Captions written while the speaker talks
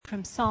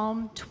from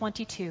Psalm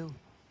 22.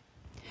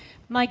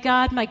 My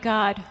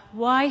God,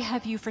 why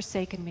have you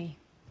forsaken me?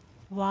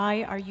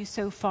 Why are you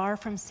so far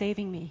from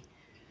saving me,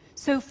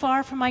 so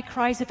far from my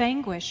cries of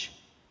anguish?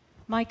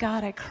 My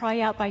God, I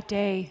cry out by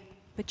day,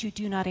 but you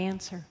do not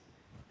answer,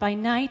 by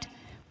night,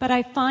 but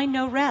I find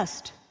no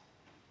rest.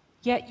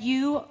 Yet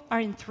you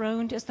are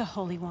enthroned as the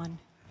Holy One.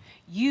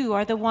 You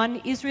are the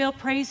one Israel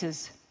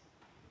praises.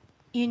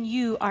 In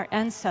you our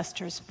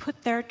ancestors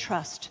put their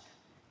trust.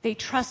 They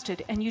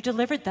trusted, and you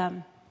delivered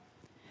them.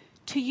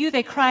 To you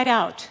they cried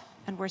out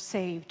and were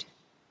saved.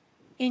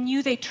 In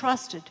you they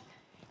trusted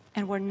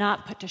and were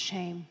not put to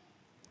shame.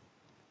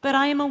 But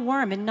I am a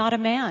worm and not a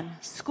man,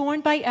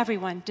 scorned by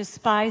everyone,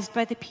 despised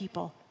by the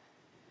people.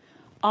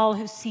 All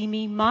who see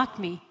me mock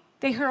me.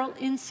 They hurl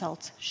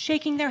insults,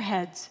 shaking their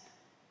heads.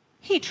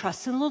 He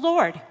trusts in the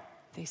Lord,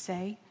 they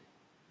say.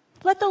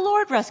 Let the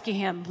Lord rescue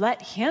him.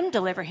 Let him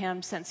deliver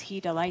him, since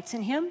he delights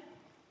in him.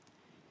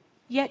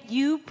 Yet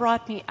you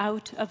brought me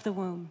out of the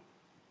womb.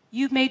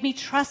 You made me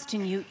trust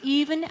in you,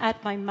 even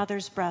at my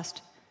mother's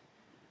breast.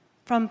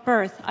 From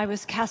birth I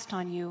was cast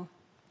on you.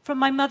 From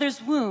my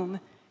mother's womb,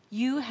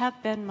 you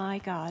have been my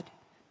God.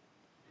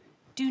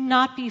 Do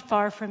not be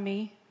far from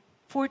me,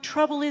 for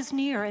trouble is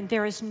near, and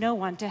there is no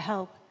one to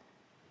help.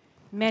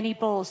 Many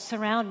bulls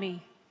surround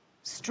me.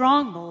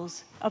 Strong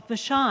bulls of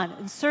Bashan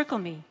encircle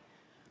me.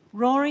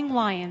 Roaring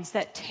lions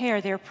that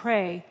tear their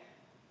prey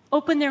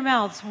open their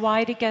mouths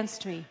wide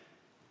against me.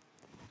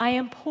 I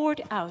am poured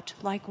out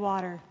like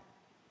water,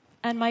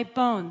 and my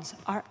bones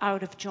are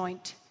out of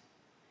joint.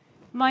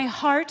 My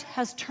heart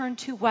has turned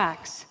to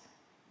wax.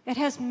 It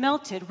has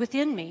melted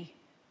within me.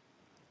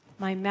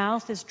 My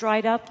mouth is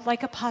dried up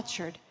like a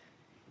potsherd,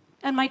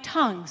 and my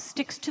tongue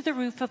sticks to the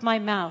roof of my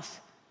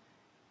mouth.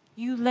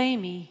 You lay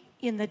me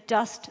in the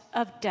dust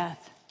of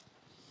death.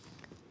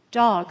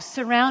 Dogs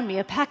surround me.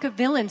 A pack of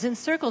villains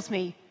encircles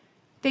me.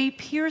 They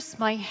pierce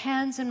my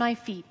hands and my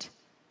feet.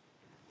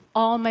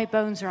 All my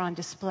bones are on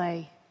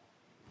display.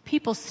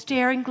 People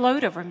stare and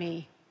gloat over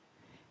me.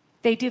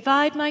 They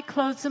divide my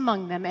clothes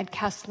among them and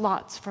cast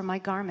lots for my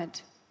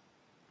garment.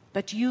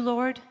 But you,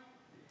 Lord,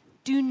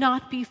 do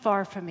not be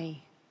far from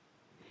me.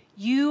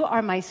 You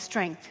are my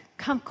strength.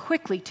 Come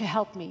quickly to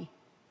help me.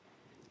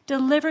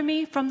 Deliver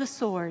me from the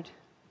sword,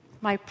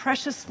 my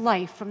precious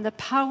life from the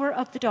power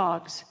of the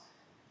dogs.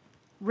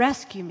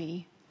 Rescue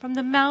me from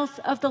the mouth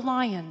of the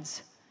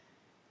lions.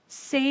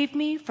 Save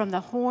me from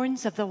the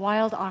horns of the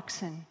wild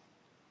oxen.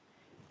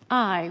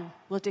 I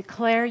will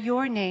declare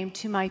your name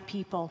to my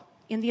people.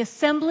 In the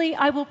assembly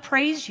I will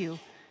praise you.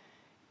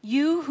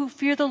 You who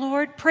fear the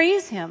Lord,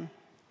 praise him.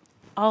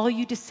 All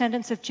you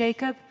descendants of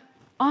Jacob,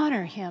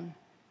 honor him.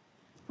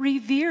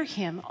 Revere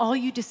him, all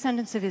you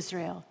descendants of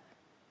Israel.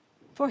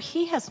 For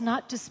he has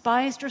not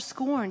despised or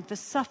scorned the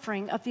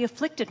suffering of the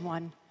afflicted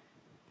one.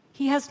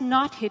 He has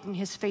not hidden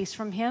his face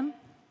from him,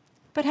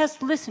 but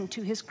has listened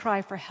to his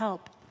cry for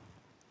help.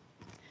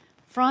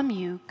 From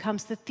you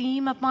comes the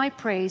theme of my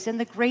praise in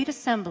the great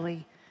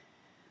assembly.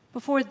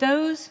 Before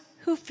those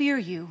who fear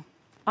you,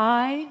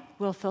 I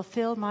will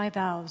fulfill my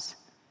vows.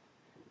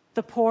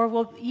 The poor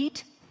will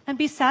eat and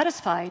be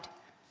satisfied.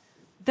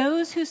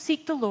 Those who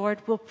seek the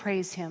Lord will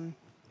praise him.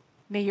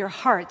 May your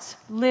hearts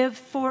live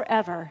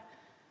forever.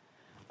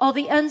 All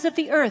the ends of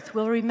the earth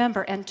will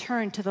remember and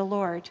turn to the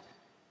Lord,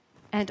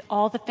 and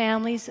all the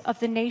families of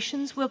the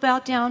nations will bow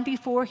down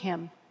before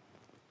him.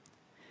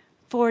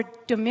 For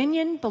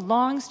dominion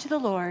belongs to the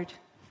Lord,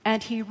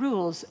 and he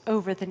rules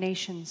over the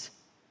nations.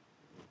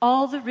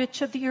 All the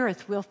rich of the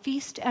earth will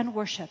feast and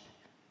worship.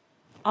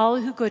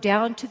 All who go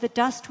down to the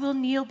dust will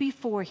kneel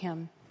before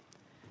him.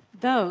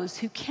 Those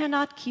who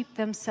cannot keep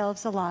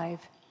themselves alive.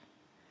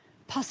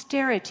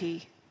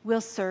 Posterity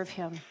will serve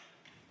him.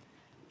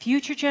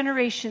 Future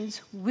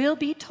generations will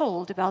be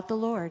told about the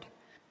Lord.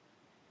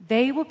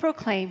 They will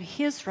proclaim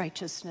his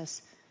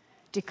righteousness,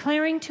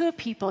 declaring to a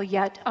people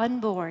yet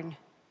unborn,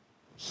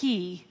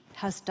 he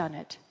has done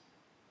it.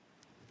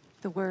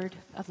 The word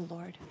of the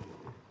Lord.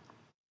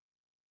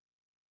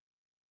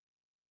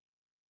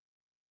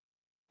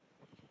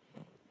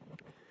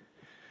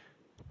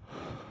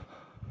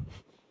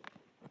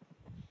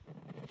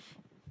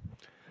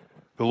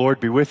 The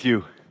Lord be with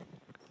you.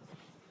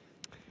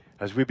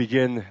 As we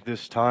begin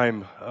this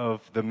time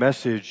of the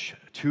message,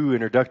 2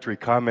 introductory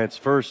comments.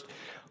 First,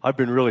 I've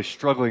been really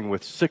struggling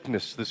with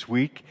sickness this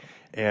week,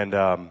 and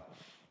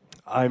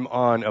I'm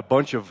on a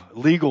bunch of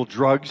legal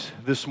drugs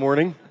this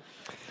morning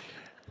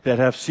that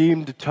have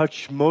seemed to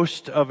touch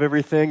most of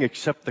everything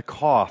except the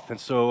cough. And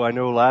so I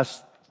know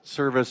last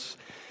service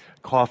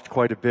coughed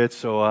quite a bit,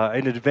 so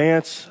in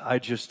advance, I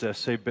just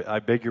say I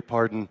beg your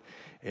pardon,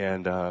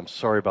 and I'm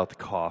sorry about the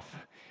cough.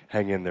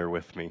 Hang in there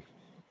with me.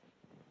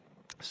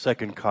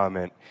 Second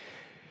comment,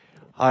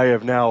 I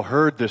have now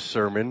heard this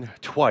sermon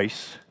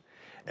twice,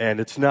 and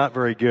it's not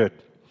very good.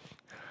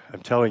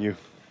 I'm telling you.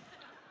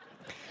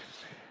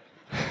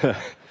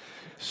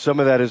 Some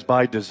of that is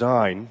by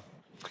design.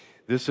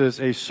 This is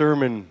a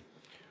sermon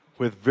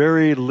with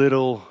very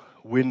little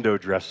window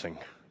dressing.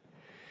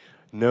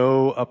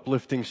 No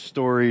uplifting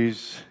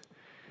stories,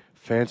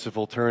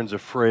 fanciful turns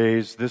of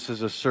phrase, this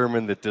is a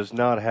sermon that does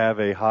not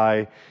have a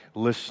high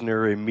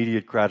listener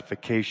immediate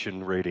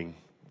gratification rating.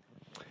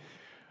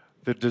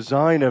 The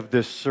design of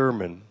this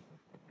sermon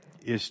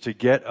is to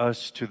get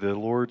us to the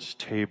Lord's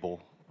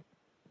table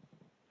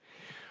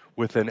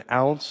with an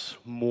ounce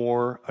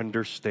more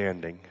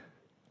understanding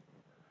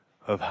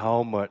of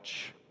how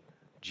much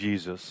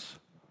Jesus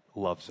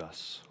loves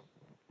us.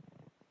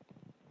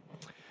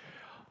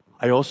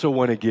 I also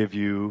want to give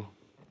you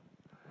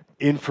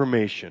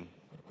information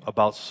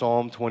about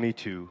Psalm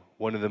 22,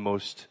 one of the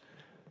most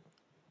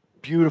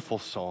beautiful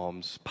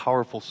psalms,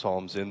 powerful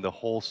psalms in the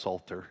whole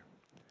Psalter.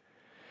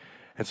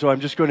 And so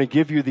I'm just going to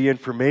give you the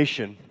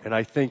information, and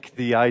I think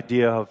the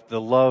idea of the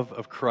love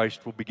of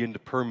Christ will begin to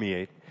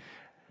permeate.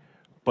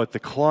 But the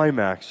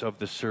climax of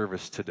the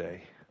service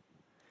today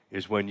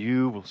is when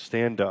you will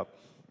stand up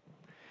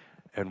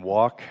and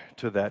walk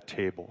to that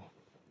table.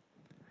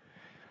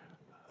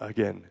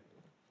 Again,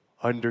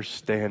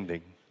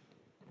 understanding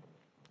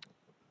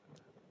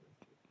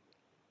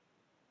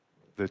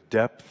the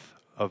depth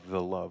of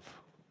the love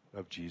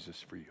of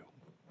Jesus for you.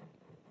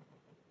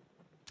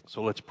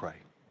 So let's pray.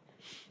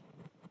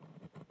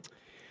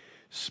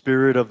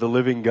 Spirit of the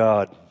living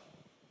God,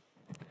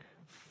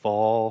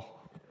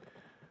 fall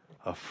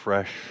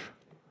afresh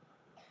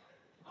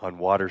on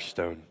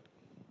Waterstone.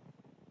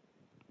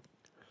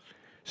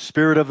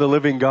 Spirit of the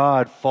living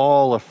God,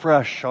 fall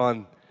afresh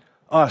on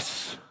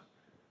us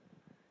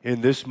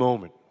in this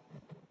moment.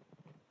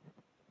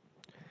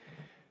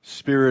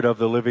 Spirit of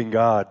the living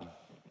God,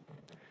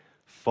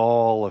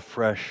 fall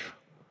afresh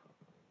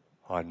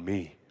on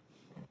me.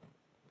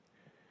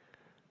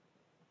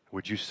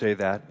 Would you say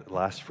that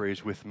last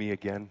phrase with me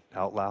again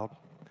out loud?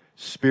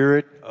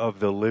 Spirit of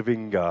the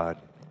living God,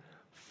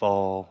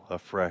 fall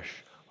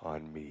afresh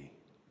on me.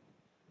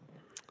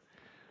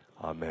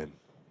 Amen.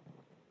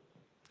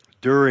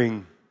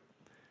 During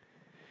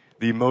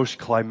the most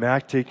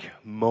climactic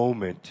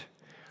moment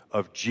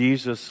of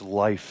Jesus'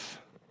 life,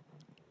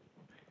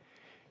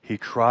 he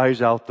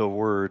cries out the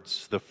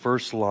words, the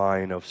first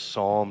line of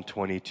Psalm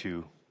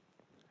 22.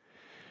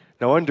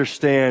 Now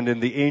understand, in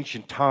the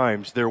ancient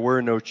times, there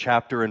were no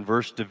chapter and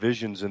verse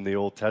divisions in the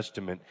Old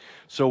Testament.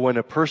 So when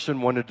a person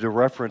wanted to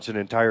reference an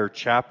entire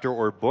chapter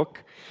or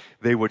book,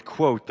 they would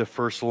quote the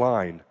first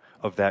line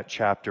of that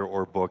chapter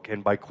or book.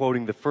 And by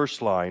quoting the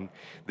first line,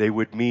 they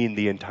would mean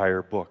the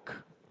entire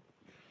book.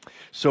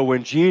 So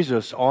when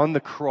Jesus on the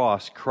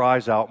cross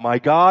cries out, my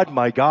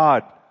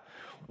God,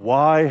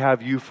 why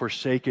have you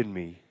forsaken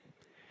me?"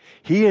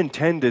 He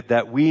intended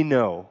that we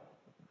know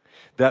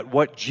that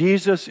what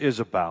Jesus is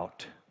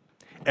about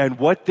and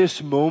what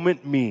this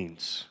moment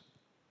means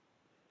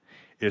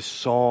is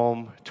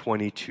Psalm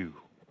 22.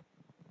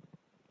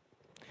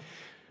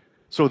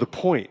 So the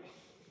point,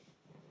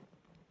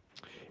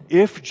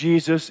 if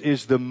Jesus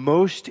is the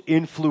most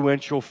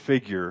influential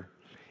figure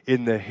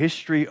in the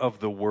history of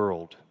the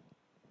world,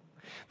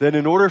 then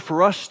in order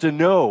for us to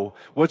know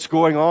what's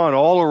going on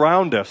all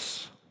around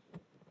us,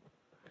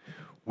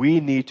 we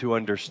need to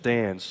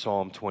understand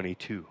Psalm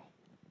 22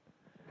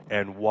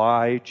 and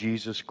why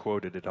Jesus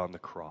quoted it on the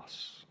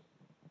cross.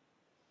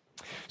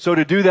 So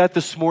to do that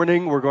this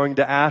morning, we're going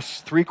to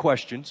ask 3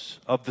 questions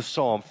of the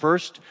psalm.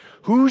 First,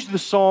 who's the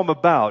psalm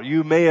about?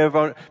 You may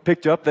have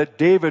picked up that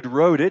David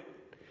wrote it,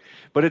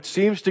 but it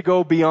seems to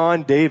go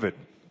beyond David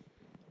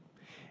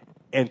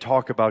and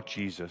talk about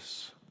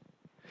Jesus.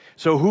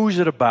 So who's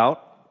it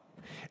about?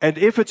 And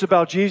if it's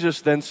about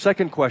Jesus, then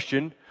second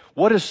question,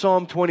 what does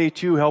Psalm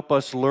 22 help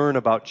us learn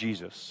about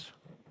Jesus?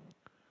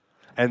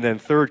 And then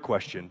third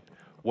question,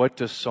 what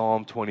does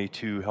Psalm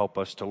 22 help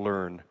us to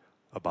learn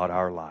about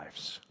our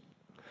lives?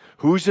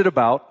 Who's it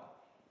about?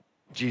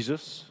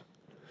 Jesus.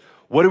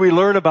 What do we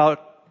learn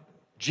about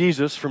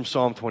Jesus from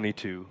Psalm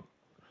 22?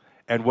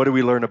 And what do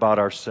we learn about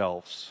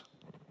ourselves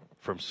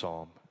from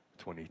Psalm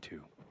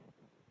 22?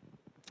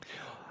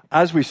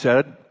 As we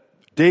said,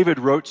 David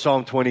wrote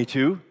Psalm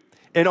 22.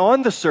 And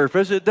on the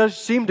surface, it does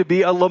seem to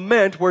be a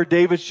lament where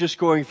David's just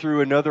going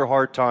through another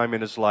hard time in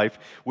his life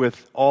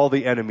with all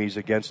the enemies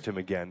against him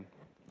again.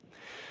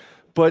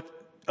 But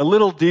a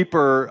little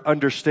deeper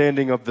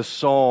understanding of the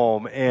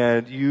psalm,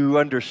 and you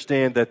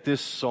understand that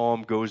this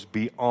psalm goes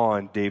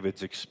beyond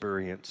David's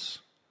experience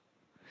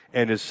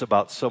and is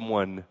about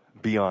someone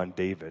beyond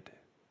David.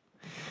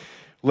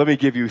 Let me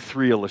give you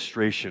 3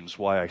 illustrations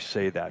why I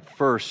say that.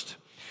 First,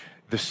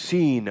 the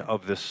scene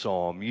of this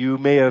psalm. You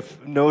may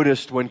have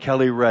noticed when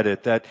Kelly read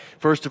it that,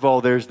 first of all,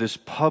 there's this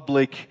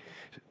public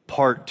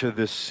part to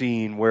this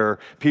scene where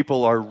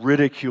people are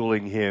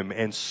ridiculing him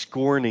and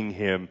scorning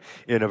him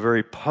in a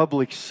very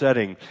public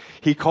setting.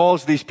 He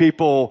calls these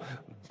people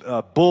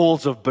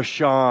bulls of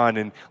Bashan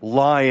and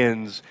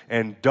lions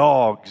and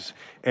dogs,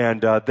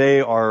 and they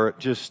are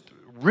just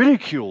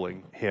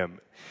ridiculing him.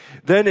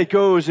 Then it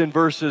goes in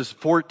verses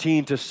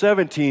 14 to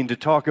 17 to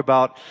talk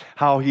about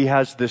how he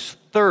has this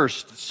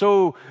thirst,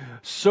 so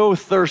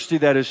thirsty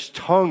that his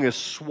tongue is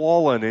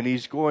swollen and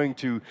he's going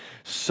to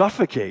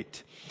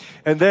suffocate.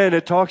 And then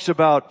it talks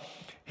about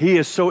he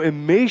is so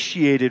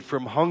emaciated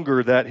from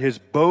hunger that his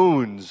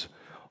bones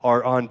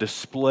are on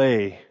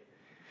display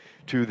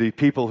to the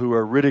people who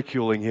are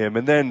ridiculing him.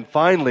 And then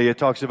finally, it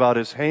talks about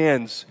his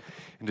hands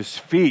and his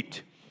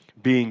feet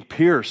being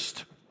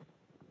pierced.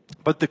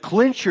 But the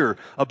clincher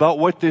about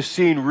what this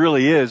scene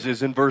really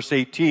is in verse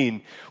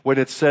 18, when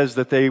it says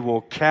that they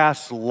will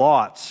cast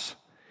lots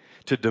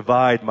to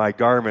divide my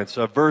garments.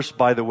 A verse,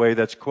 by the way,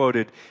 that's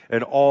quoted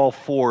in all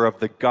four of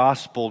the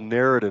gospel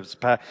narratives,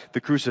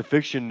 the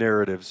crucifixion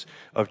narratives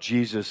of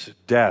Jesus'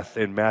 death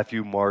in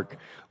Matthew, Mark,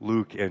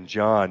 Luke, and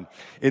John.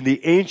 In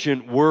the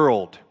ancient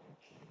world,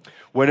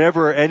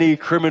 whenever any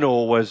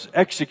criminal was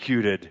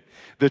executed,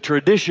 the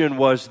tradition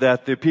was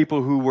that the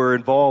people who were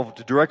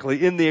involved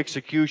directly in the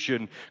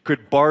execution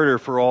could barter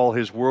for all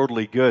his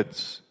worldly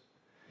goods.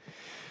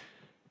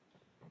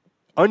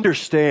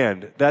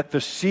 Understand that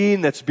the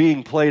scene that's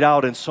being played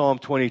out in Psalm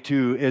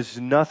 22 is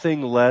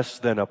nothing less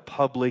than a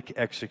public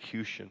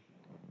execution.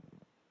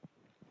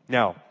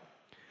 Now,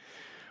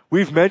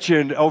 we've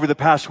mentioned over the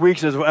past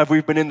weeks as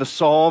we've been in the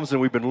Psalms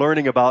and we've been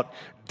learning about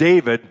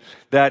David,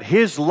 that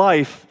his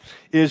life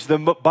is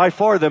by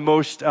far the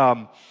most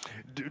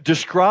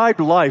described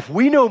life.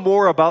 We know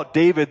more about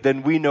David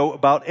than we know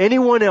about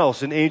anyone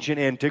else in ancient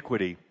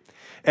antiquity.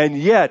 And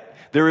yet,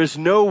 there is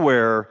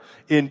nowhere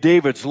in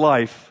David's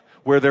life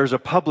where there's a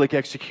public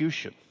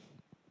execution.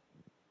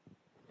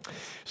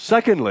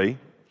 Secondly,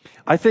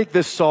 I think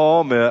this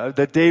psalm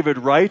that David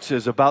writes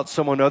is about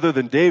someone other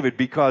than David,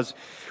 because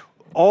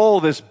all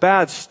this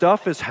bad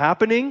stuff is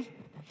happening.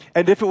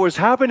 And if it was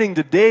happening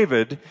to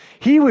David,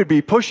 he would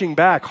be pushing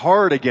back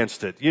hard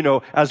against it. You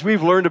know, as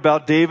we've learned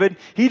about David,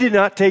 he did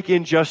not take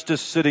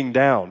injustice sitting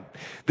down.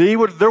 There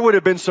would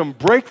have been some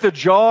break the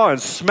jaw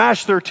and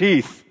smash their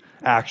teeth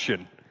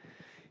action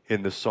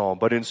in the psalm.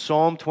 But in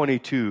Psalm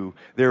 22,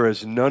 there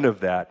is none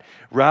of that.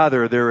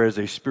 Rather, there is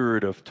a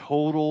spirit of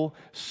total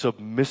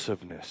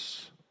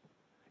submissiveness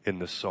in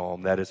the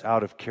psalm that is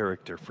out of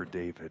character for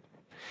David.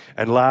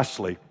 And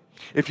lastly,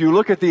 if you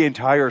look at the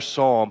entire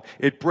psalm,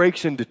 it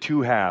breaks into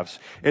two halves.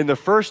 In the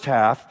first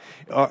half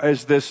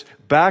is this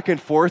back and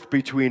forth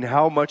between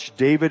how much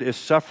David is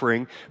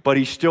suffering, but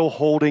he's still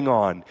holding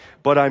on.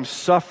 But I'm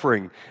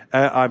suffering,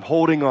 I'm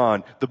holding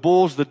on. The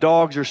bulls, the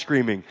dogs are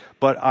screaming,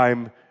 but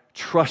I'm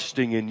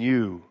trusting in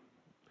you.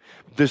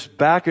 This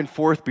back and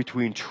forth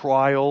between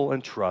trial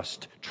and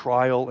trust,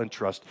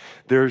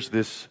 there's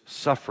this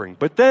suffering.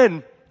 But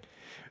then,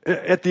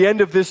 at the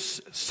end of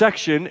this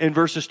section, in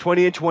verses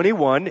 20 and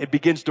 21, it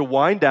begins to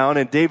wind down,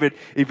 and David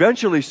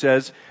eventually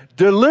says,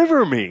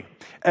 "Deliver me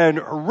and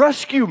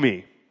rescue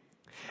me."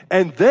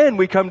 And then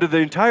we come to the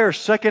entire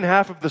second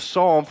half of the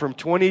psalm from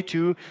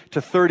 22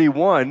 to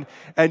 31,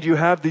 and you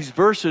have these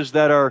verses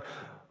that are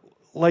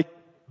like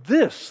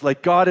this,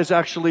 like God has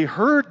actually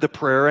heard the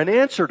prayer and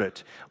answered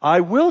it. "I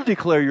will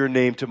declare your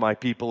name to my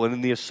people, and in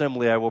the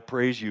assembly I will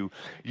praise you.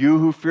 You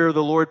who fear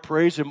the Lord,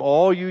 praise him.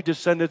 All you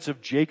descendants of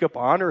Jacob,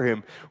 honor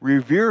him.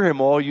 Revere him,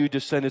 all you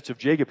descendants of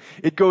Jacob."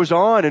 It goes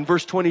on in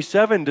verse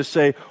 27 to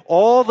say,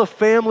 "All the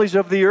families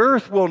of the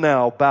earth will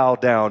now bow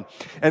down."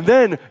 And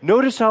then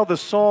notice how the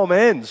psalm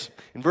ends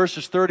in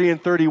verses 30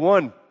 and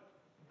 31.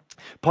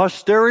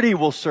 "Posterity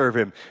will serve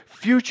him.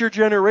 Future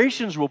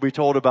generations will be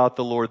told about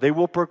the Lord. They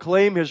will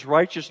proclaim his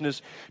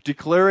righteousness,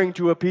 declaring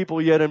to a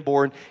people yet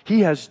unborn,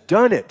 he has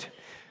done it."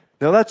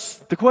 Now that's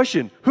the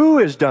question. Who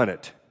has done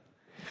it?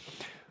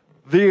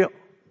 The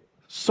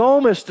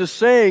psalmist is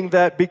saying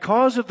that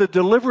because of the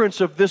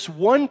deliverance of this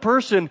one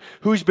person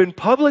who's been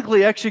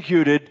publicly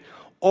executed,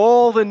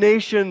 all the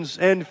nations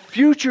and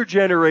future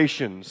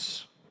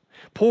generations,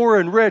 poor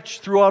and rich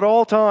throughout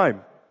all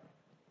time,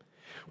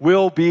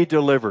 will be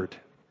delivered.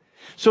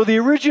 So the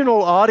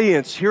original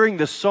audience hearing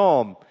this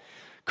psalm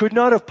could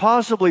not have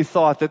possibly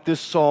thought that this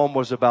psalm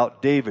was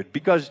about David,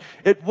 because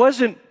it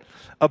wasn't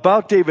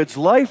about David's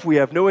life. We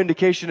have no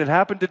indication it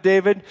happened to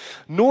David,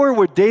 nor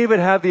would David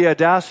have the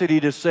audacity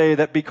to say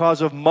that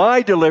because of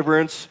my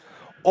deliverance,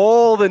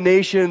 all the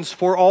nations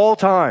for all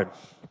time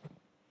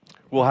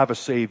will have a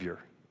Savior.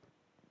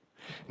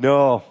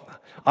 No,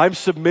 I'm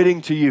submitting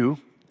to you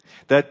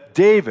that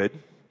David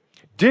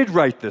did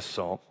write this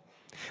psalm,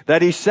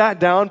 that he sat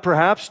down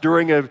perhaps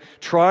during a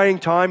trying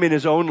time in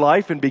his own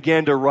life and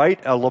began to write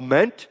a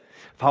lament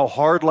of how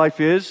hard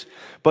life is,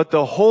 but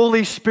the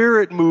Holy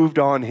Spirit moved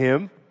on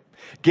him,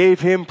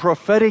 gave him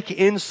prophetic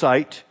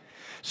insight,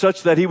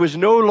 such that he was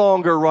no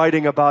longer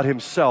writing about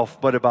himself,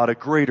 but about a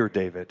greater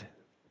David,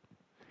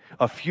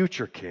 a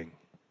future king,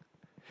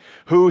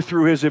 who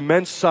through his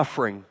immense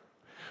suffering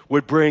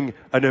would bring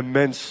an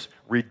immense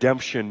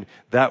redemption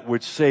that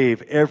would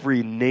save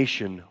every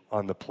nation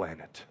on the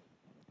planet.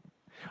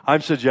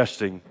 I'm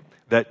suggesting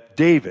that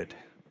David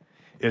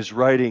is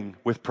writing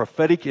with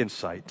prophetic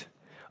insight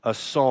a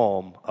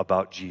psalm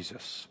about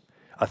Jesus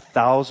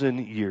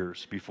 1,000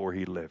 years before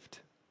he lived.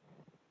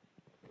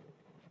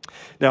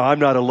 Now, I'm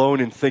not alone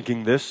in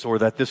thinking this or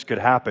that this could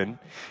happen.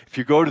 If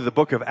you go to the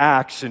book of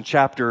Acts in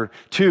chapter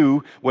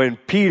 2, when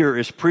Peter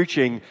is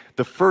preaching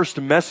the first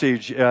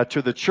message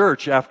to the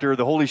church after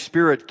the Holy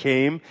Spirit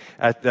came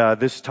at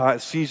this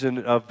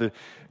season of the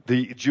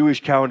the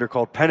Jewish calendar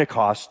called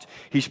Pentecost.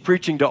 He's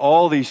preaching to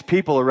all these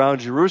people around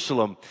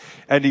Jerusalem.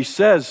 And he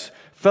says,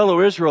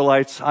 fellow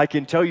Israelites, I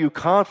can tell you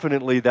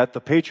confidently that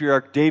the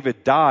patriarch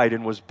David died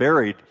and was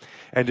buried,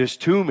 and his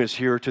tomb is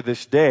here to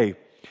this day.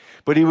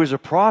 But he was a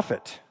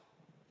prophet.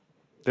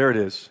 There it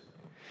is.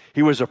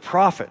 He was a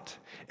prophet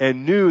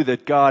and knew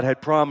that God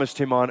had promised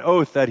him on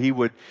oath that he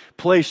would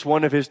place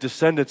one of his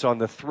descendants on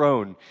the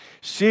throne.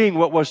 Seeing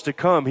what was to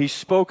come, he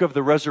spoke of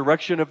the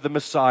resurrection of the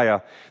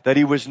Messiah, that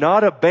he was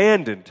not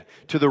abandoned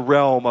to the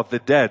realm of the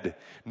dead,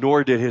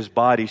 nor did his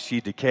body see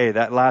decay.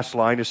 That last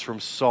line is from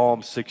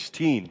Psalm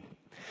 16.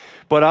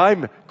 But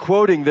I'm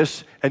quoting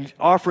this and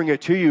offering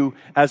it to you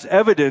as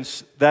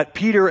evidence that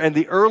Peter and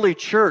the early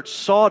church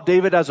saw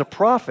David as a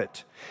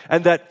prophet,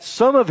 and that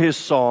some of his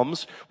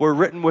psalms were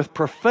written with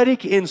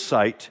prophetic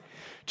insight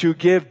to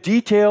give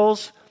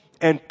details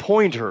and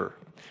pointer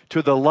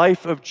to the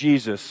life of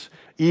Jesus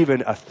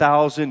even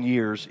 1,000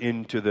 years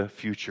into the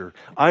future.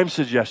 I'm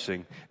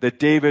suggesting that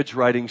David's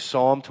writing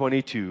Psalm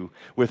 22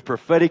 with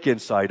prophetic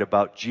insight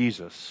about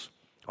Jesus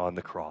on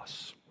the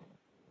cross.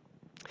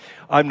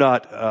 I'm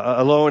not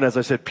alone. As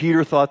I said,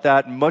 Peter thought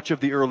that. Much of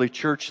the early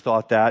church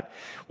thought that.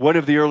 One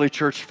of the early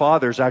church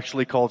fathers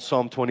actually called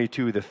Psalm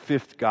 22 the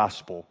fifth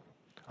gospel.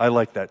 I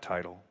like that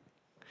title.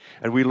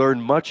 And we learn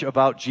much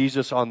about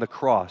Jesus on the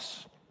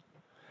cross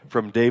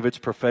from David's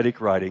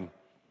prophetic writing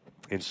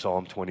in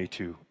Psalm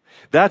 22.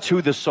 That's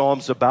who the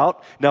Psalm's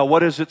about. Now, what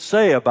does it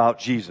say about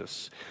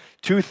Jesus?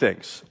 Two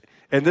things.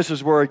 And this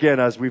is where, again,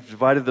 as we've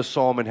divided the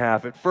Psalm in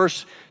half, it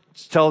first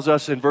tells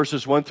us in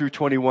verses 1 through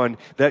 21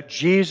 that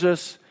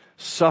Jesus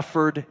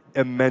suffered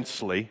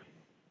immensely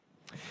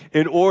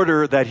in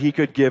order that he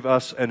could give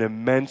us an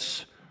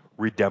immense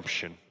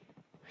redemption.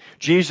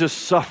 Jesus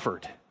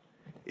suffered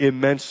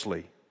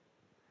immensely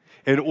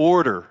in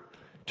order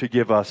to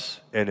give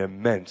us an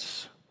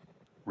immense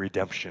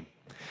redemption.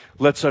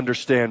 Let's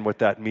understand what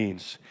that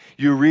means.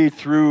 You read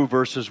through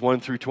verses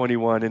 1 through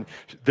 21, and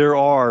there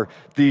are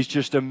these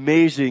just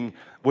amazing,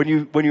 when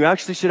you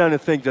actually sit down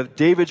and think that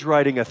David's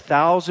writing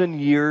 1,000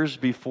 years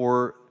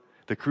before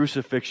the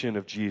crucifixion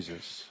of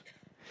Jesus,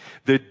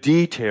 the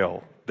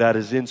detail that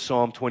is in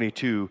Psalm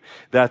 22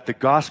 that the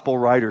gospel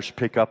writers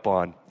pick up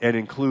on and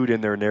include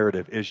in their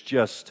narrative is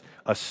just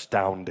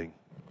astounding.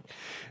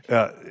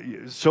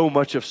 So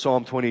much of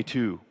Psalm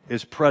 22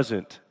 is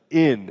present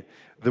in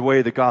the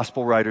way the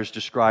gospel writers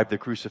describe the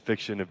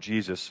crucifixion of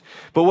Jesus.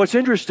 But what's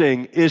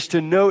interesting is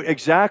to note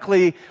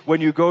exactly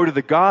when you go to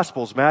the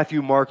Gospels,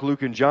 Matthew, Mark,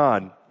 Luke, and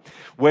John,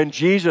 when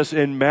Jesus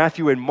in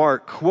Matthew and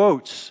Mark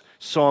quotes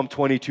Psalm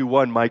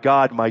 22:1, my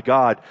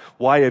God,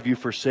 why have you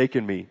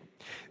forsaken me?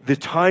 The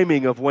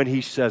timing of when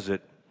he says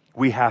it,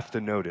 we have to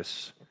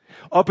notice.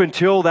 Up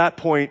until that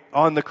point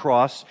on the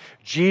cross,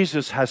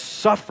 Jesus has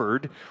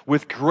suffered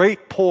with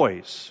great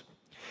poise.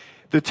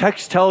 The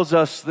text tells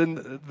us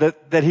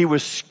that he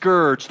was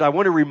scourged. I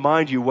want to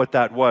remind you what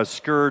that was,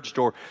 scourged,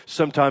 or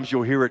sometimes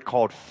you'll hear it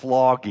called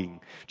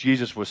flogging.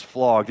 Jesus was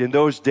flogged. In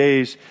those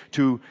days,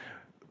 to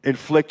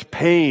inflict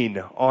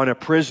pain on a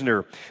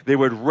prisoner, they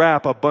would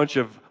wrap a bunch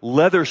of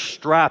leather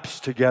straps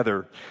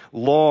together,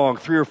 long,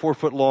 3 or 4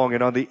 foot long,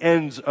 and on the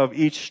ends of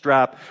each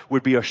strap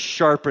would be a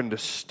sharpened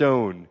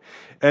stone.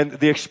 And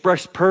the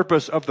express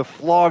purpose of the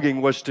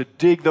flogging was to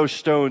dig those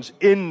stones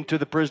into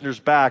the prisoner's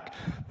back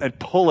and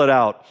pull it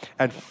out,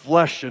 and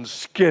flesh and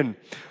skin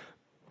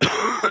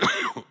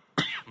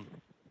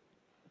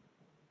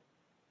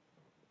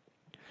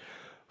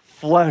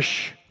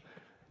flesh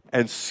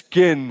and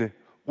skin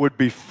would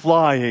be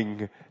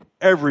flying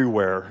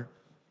everywhere.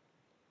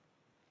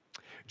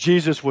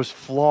 Jesus was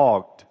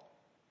flogged,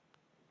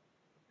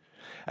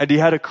 and he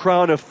had a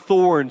crown of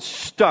thorns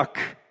stuck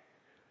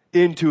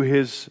into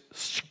his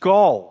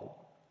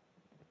skull.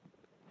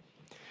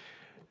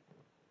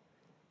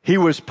 He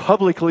was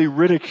publicly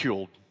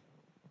ridiculed.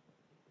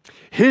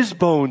 His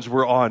bones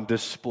were on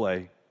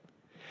display.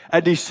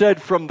 And he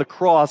said from the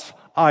cross,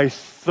 I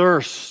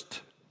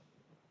thirst.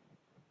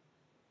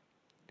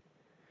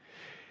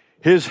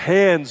 His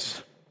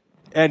hands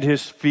and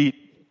his feet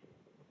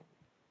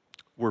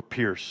were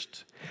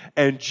pierced.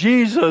 And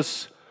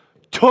Jesus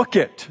took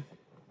it.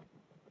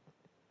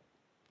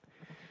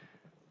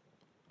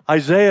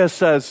 Isaiah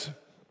says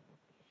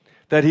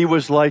that he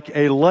was like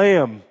a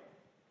lamb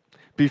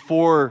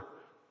before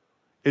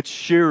its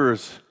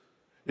shearers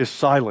is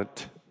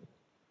silent.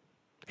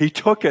 He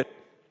took it.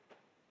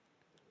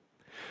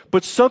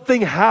 But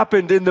something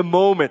happened in the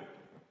moment.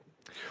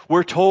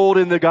 We're told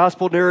in the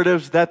gospel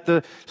narratives that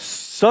the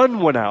sun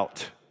went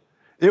out.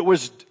 It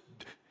was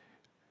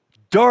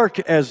dark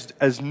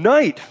as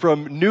night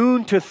from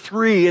noon to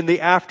 3 in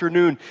the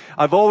afternoon.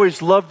 I've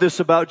always loved this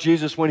about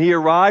Jesus. When he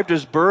arrived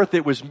his birth,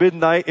 it was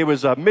midnight. It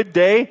was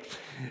midday.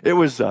 It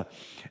was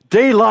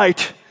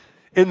daylight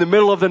in the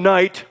middle of the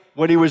night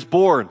when he was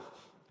born.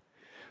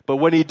 But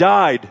when he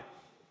died,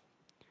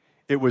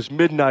 it was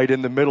midnight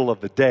in the middle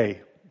of the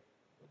day.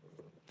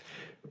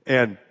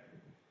 And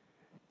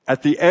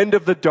at the end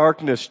of the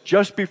darkness,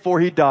 just before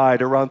he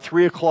died, around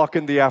 3 o'clock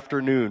in the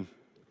afternoon,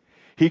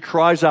 he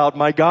cries out,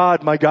 my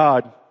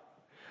God,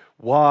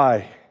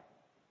 Why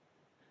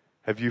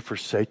have you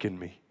forsaken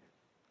me?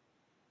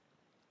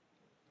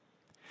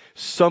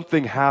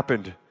 Something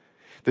happened.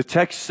 The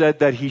text said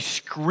that he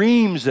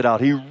screams it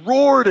out. He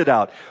roared it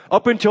out.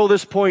 Up until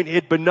this point, it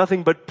had been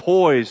nothing but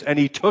poise, and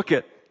he took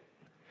it.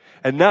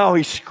 And now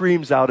he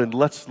screams out and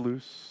lets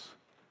loose.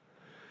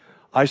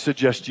 I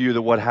suggest to you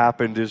that what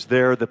happened is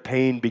there the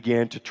pain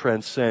began to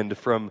transcend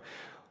from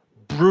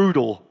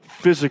brutal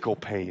physical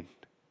pain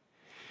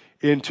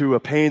into a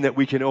pain that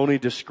we can only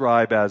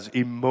describe as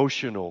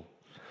emotional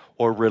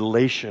or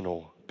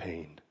relational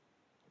pain.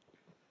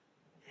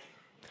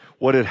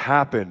 What had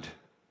happened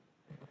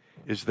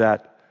is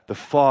that the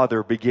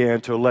father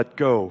began to let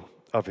go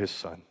of his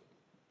son.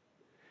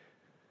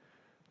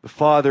 The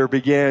father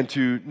began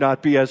to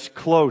not be as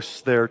close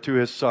there to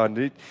his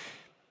son.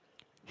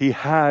 He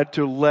had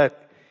to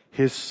let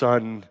his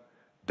son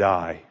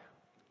die.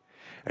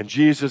 And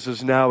Jesus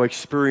has now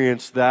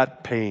experienced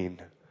that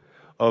pain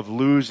of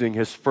losing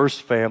his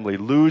first family,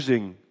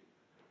 losing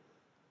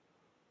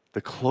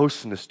the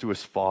closeness to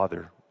his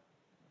father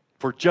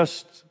for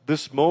just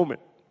this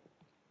moment.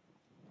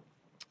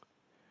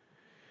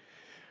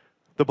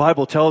 The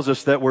Bible tells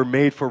us that we're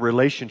made for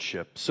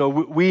relationship. So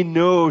we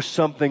know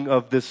something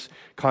of this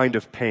kind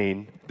of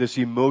pain, this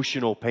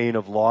emotional pain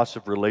of loss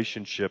of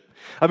relationship.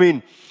 I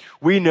mean,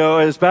 we know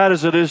as bad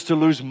as it is to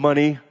lose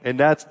money,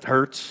 and that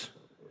hurts.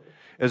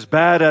 As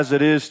bad as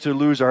it is to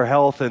lose our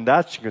health, and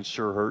that can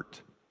sure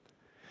hurt.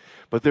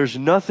 But there's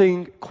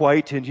nothing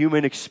quite in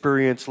human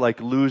experience like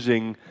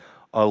losing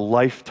a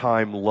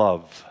lifetime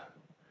love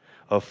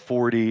of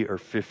 40 or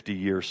 50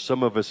 years.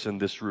 Some of us in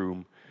this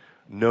room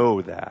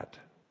know that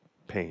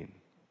pain.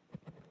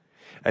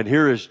 And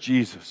here is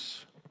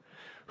Jesus,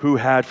 who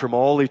had from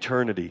all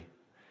eternity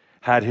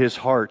had his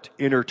heart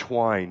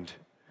intertwined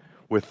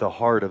with the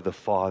heart of the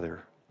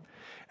Father.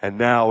 And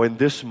now in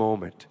this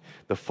moment,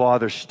 the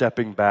Father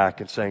stepping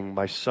back and saying,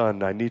 my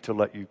son, I need to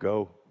let you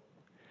go.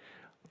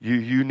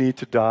 You need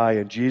to die.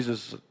 And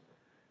Jesus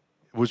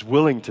was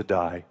willing to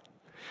die.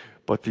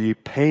 But the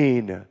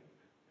pain,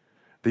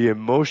 the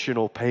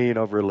emotional pain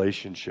of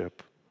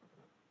relationship,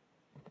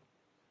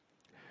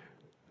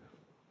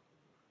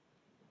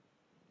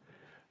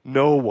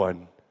 no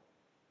one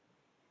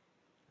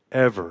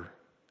ever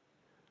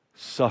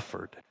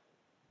suffered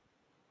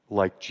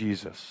like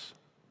Jesus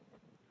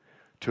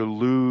to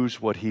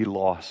lose what he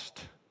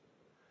lost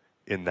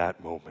in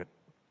that moment.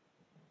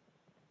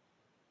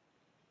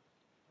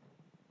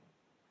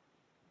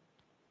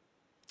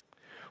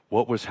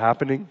 What was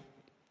happening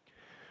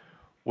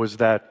was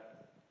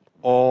that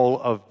all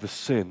of the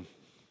sin,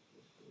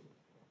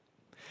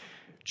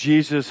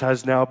 Jesus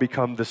has now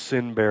become the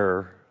sin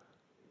bearer,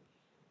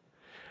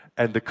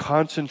 and the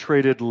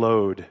concentrated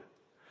load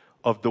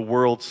of the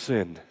world's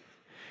sin,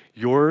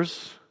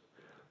 yours,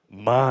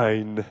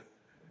 mine,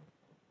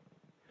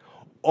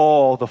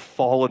 all the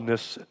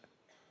fallenness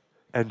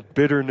and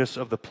bitterness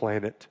of the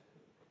planet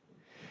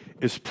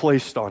is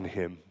placed on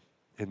him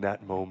in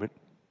that moment.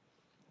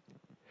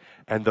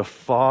 And the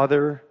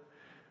Father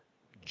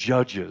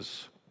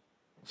judges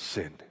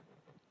sin.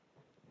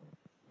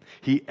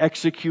 He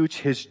executes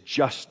his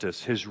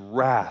justice, his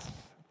wrath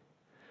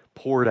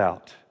poured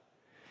out.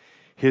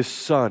 His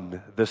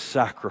Son, the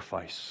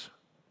sacrifice.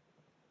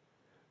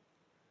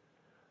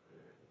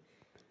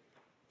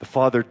 The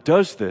Father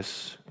does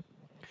this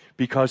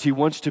because he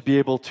wants to be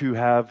able to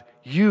have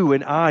you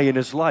and I in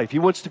his life. He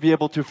wants to be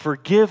able to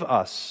forgive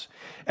us.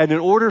 And in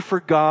order for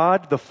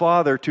God, the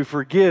Father, to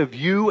forgive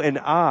you and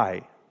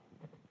I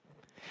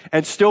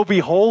and still be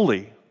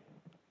holy,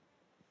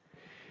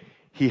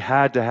 he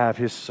had to have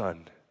his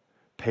Son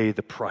pay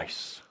the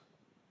price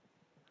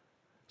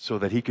so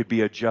that he could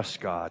be a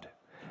just God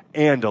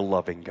and a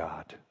loving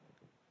God.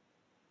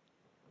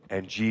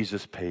 And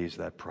Jesus pays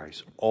that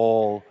price.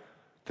 All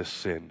the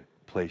sin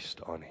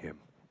placed on him.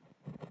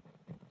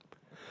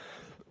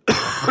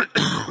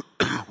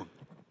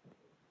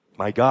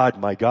 My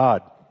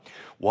God,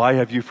 why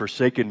have you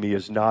forsaken me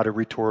is not a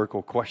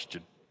rhetorical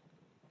question.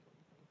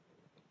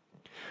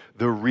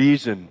 The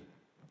reason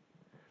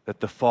that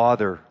the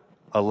Father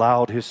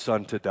allowed his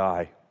Son to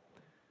die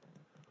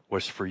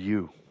was for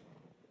you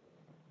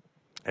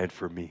and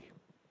for me.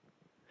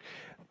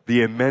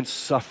 The immense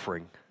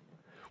suffering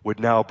would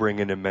now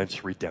bring an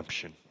immense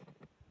redemption.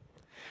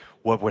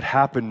 What would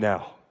happen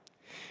now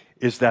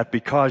is that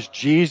because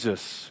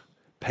Jesus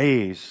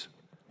pays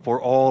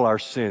for all our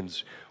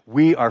sins,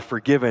 we are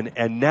forgiven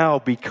and now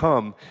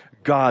become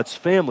God's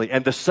family.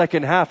 And the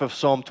second half of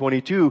Psalm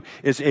 22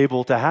 is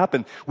able to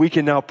happen. We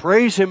can now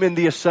praise him in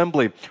the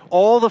assembly.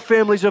 All the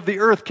families of the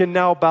earth can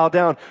now bow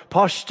down.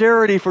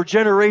 Posterity for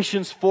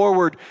generations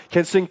forward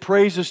can sing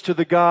praises to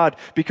the God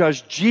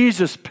because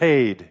Jesus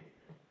paid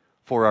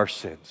for our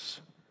sins.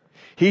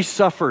 He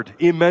suffered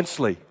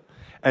immensely,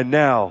 and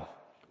now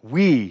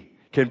we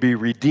can be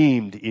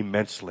redeemed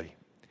immensely.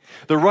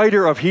 The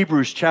writer of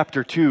Hebrews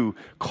chapter 2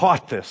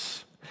 caught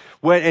this,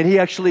 and he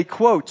actually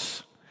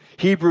quotes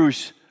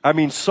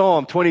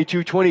Psalm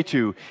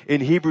 22:22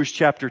 in Hebrews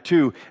chapter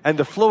 2, and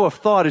the flow of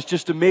thought is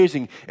just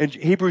amazing. In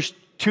Hebrews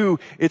 2,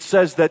 it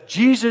says that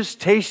Jesus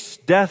tastes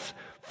death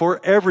for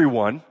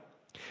everyone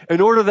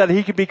in order that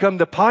he could become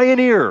the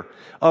pioneer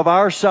of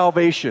our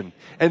salvation.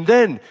 And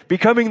then,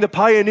 becoming the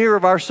pioneer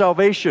of our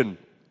salvation,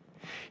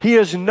 he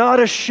is not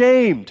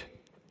ashamed,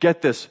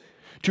 get this,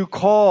 to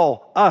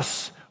call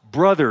us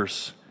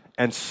brothers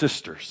and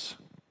sisters.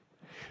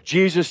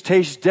 Jesus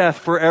tastes death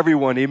for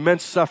everyone,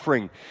 immense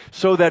suffering,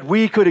 so that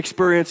we could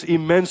experience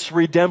immense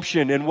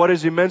redemption. And what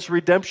is immense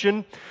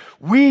redemption?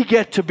 We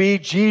get to be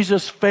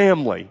Jesus'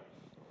 family.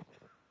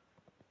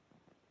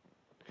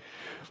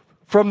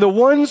 From the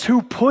ones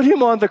who put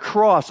him on the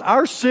cross,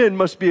 our sin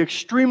must be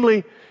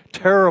extremely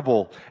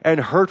terrible and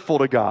hurtful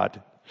to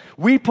God.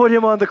 We put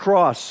him on the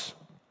cross.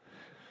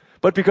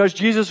 But because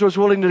Jesus was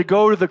willing to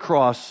go to the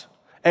cross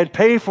and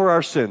pay for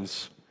our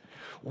sins,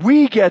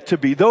 we get to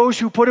be, those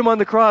who put him on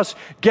the cross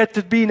get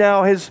to be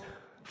now his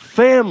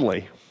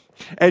family.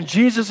 And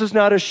Jesus is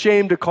not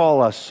ashamed to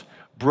call us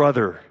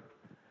brother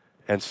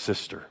and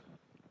sister.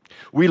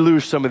 We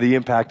lose some of the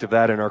impact of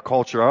that in our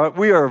culture.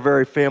 We are a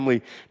very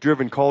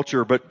family-driven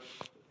culture, but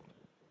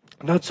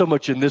not so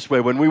much in this way.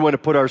 When we want to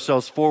put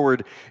ourselves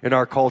forward in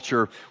our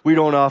culture, we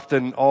don't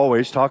often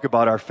always talk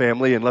about our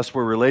family unless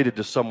we're related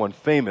to someone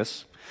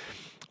famous,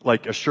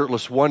 like a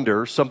shirtless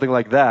wonder, something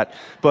like that.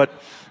 But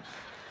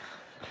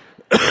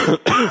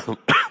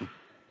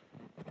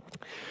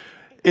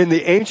in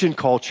the ancient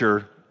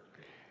culture,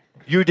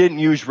 you didn't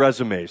use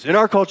resumes. In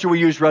our culture, we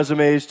use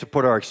resumes to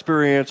put our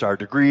experience, our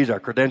degrees, our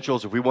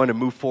credentials. If we want to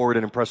move forward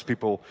and impress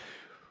people,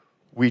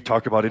 we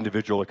talk about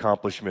individual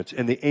accomplishments.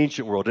 In the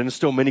ancient world, and in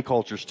still many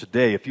cultures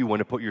today, if you want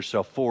to put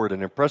yourself forward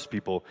and impress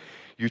people,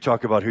 you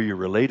talk about who you're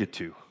related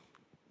to.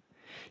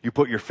 You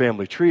put your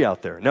family tree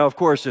out there. Now, of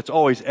course, it's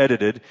always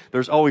edited.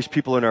 There's always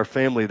people in our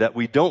family that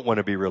we don't want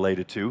to be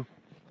related to.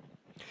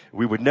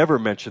 We would never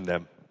mention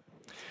them.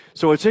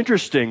 So it's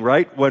interesting,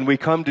 right? When we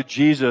come to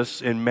Jesus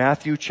in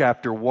Matthew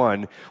chapter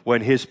 1,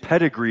 when his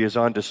pedigree is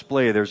on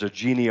display, there's a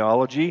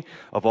genealogy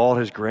of all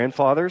his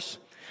grandfathers.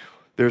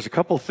 There's a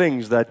couple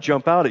things that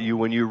jump out at you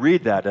when you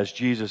read that as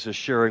Jesus is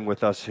sharing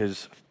with us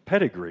his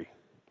pedigree.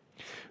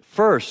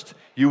 First,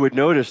 you would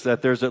notice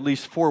that there's at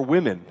least 4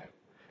 women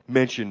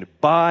mentioned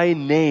by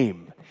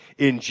name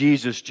in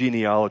Jesus'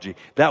 genealogy.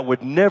 That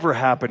would never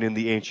happen in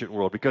the ancient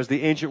world because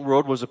the ancient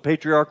world was a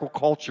patriarchal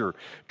culture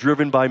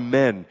driven by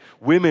men.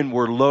 Women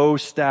were low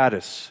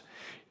status.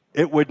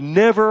 It would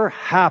never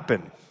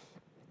happen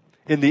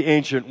in the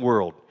ancient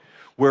world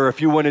where if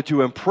you wanted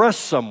to impress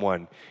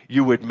someone,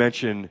 you would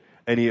mention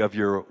any of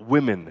your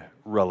women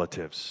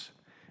relatives.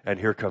 And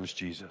here comes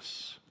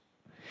Jesus.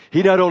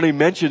 He not only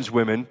mentions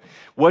women,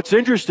 what's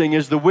interesting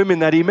is the women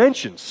that he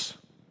mentions.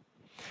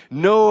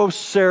 No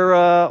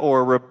Sarah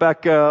or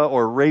Rebecca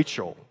or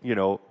Rachel,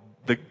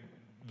 the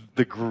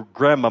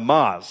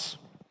grandmamas.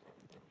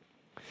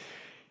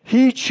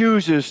 He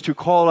chooses to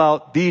call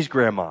out these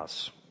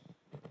grandmas.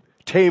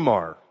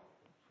 Tamar,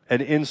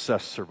 an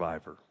incest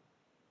survivor.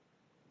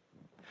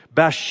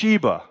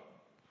 Bathsheba,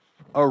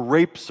 a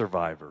rape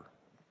survivor.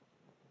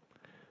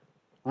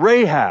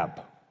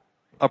 Rahab,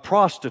 a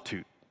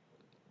prostitute.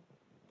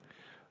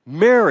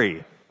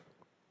 Mary,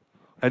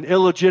 an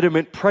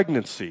illegitimate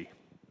pregnancy.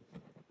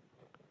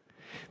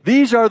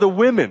 These are the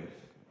women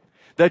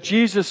that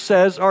Jesus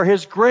says are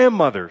his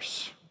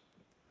grandmothers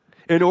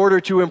in order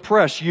to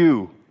impress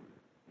you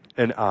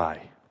and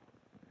I.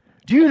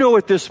 Do you know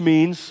what this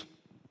means?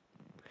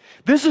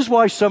 This is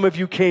why some of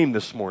you came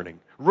this morning,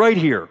 right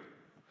here.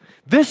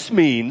 This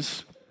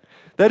means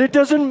that it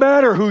doesn't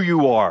matter who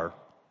you are.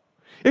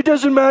 It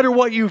doesn't matter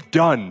what you've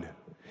done.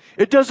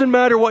 It doesn't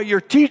matter what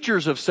your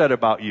teachers have said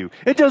about you.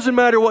 It doesn't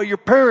matter what your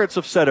parents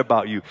have said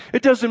about you.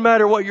 It doesn't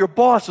matter what your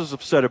bosses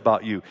have said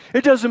about you.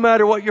 It doesn't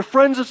matter what your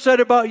friends have said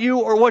about you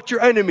or what your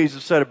enemies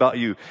have said about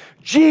you.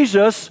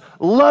 Jesus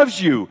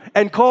loves you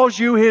and calls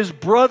you his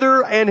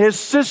brother and his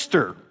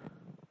sister.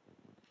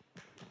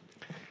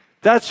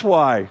 That's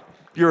why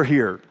you're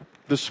here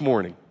this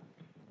morning.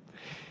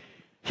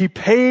 He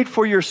paid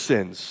for your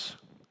sins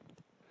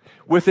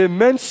with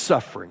immense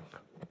suffering.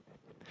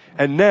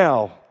 And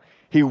now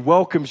he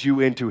welcomes you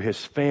into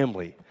his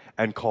family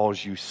and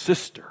calls you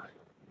sister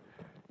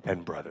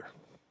and brother.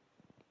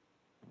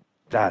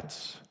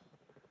 That's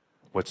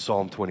what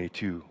Psalm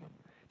 22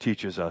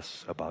 teaches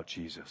us about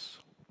Jesus.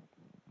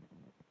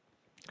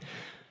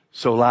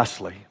 So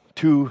lastly,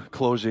 2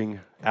 closing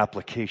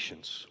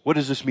applications. What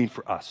does this mean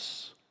for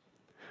us?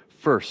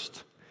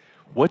 First,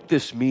 what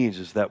this means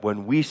is that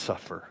when we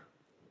suffer,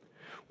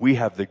 we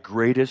have the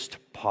greatest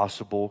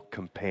possible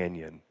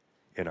companion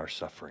in our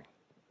suffering.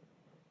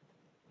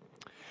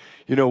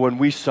 When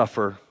we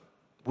suffer,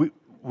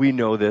 we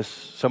know this.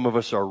 Some of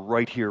us are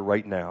right here,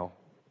 right now.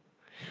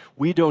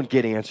 We don't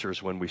get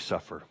answers when we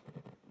suffer.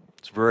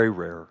 It's very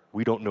rare.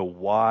 We don't know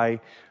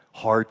why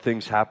hard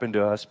things happen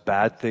to us,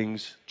 bad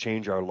things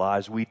change our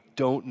lives. We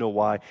don't know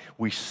why.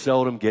 We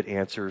seldom get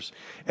answers.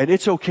 And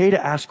it's okay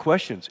to ask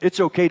questions. It's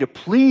okay to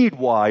plead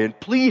why and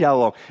plead how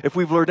long. If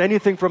we've learned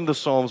anything from the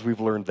Psalms, we've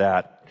learned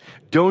that.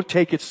 Don't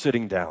take it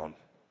sitting down.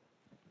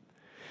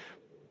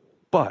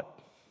 But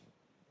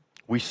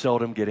we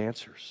seldom get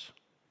answers.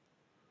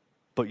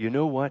 But you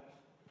know what?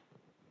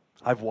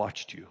 I've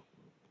watched you.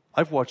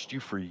 I've watched you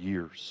for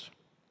years.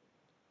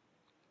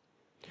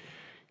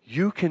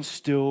 You can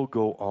still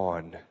go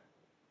on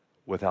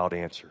without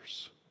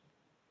answers.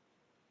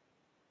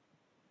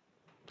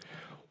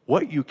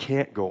 What you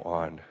can't go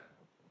on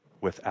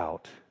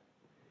without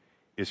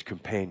is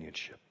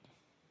companionship.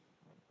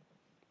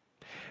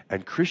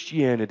 And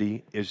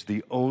Christianity is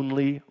the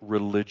only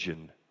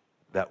religion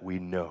that we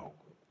know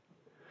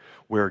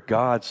where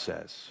God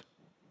says,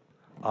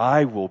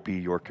 I will be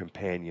your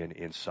companion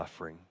in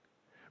suffering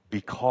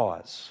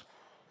because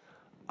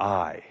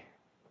I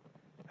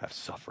have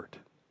suffered.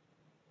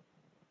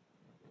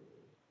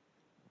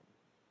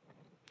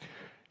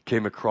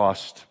 Came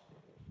across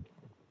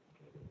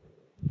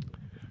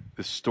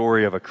the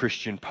story of a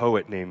Christian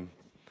poet named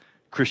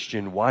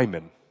Christian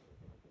Wyman.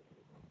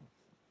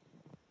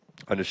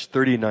 On his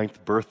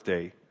 39th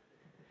birthday,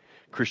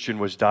 Christian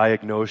was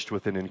diagnosed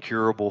with an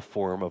incurable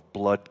form of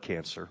blood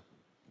cancer.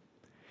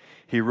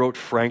 He wrote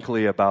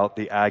frankly about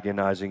the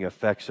agonizing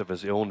effects of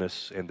his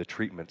illness and the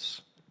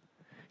treatments.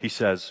 He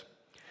says,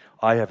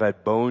 I have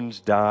had bones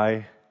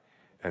die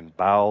and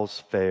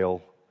bowels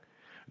fail,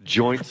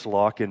 joints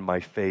lock in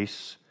my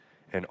face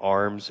and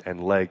arms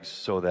and legs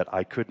so that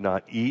I could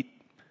not eat,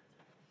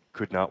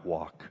 could not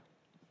walk.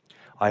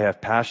 I have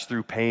passed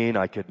through pain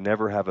I could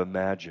never have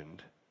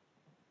imagined.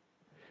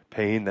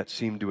 Pain that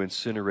seemed to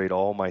incinerate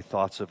all my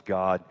thoughts of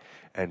God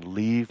and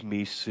leave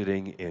me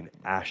sitting in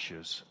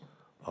ashes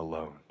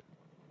alone.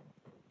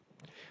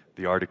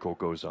 The article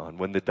goes on.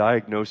 When the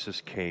diagnosis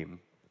came,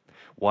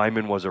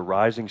 Wyman was a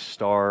rising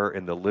star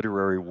in the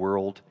literary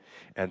world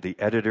and the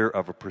editor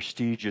of a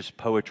prestigious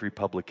poetry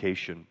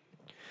publication.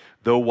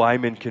 Though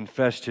Wyman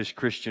confessed his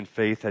Christian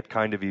faith had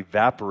kind of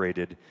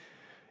evaporated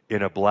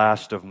in a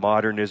blast of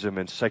modernism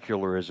and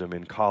secularism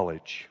in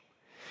college,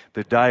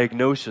 the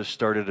diagnosis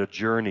started a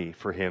journey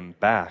for him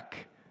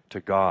back to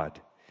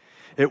God.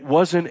 It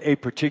wasn't a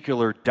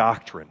particular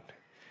doctrine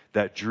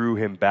that drew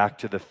him back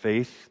to the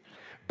faith,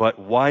 but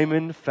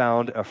Wyman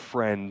found a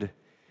friend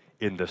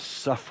in the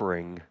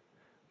suffering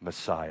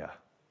Messiah.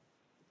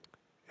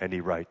 And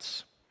he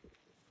writes,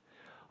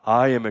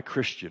 I am a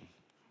Christian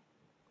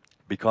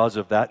because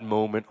of that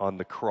moment on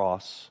the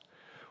cross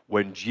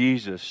when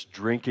Jesus,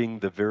 drinking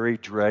the very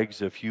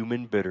dregs of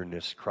human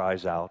bitterness,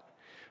 cries out,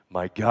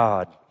 my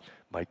God,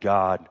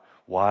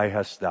 why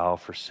hast thou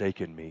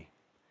forsaken me?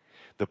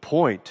 The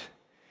point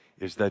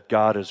is that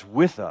God is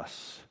with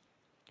us,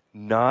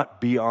 not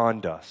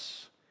beyond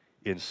us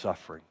in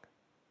suffering.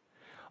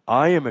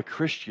 I am a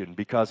Christian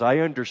because I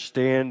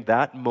understand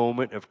that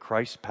moment of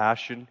Christ's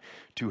passion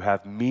to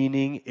have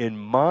meaning in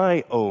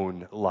my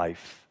own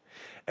life.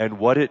 And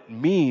what it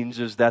means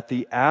is that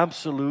the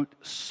absolute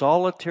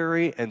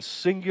solitary and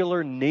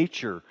singular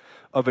nature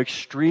of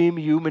extreme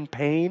human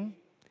pain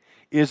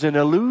is an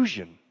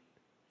illusion.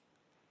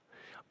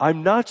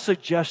 I'm not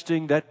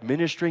suggesting that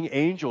ministering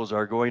angels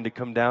are going to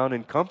come down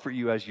and comfort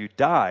you as you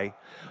die.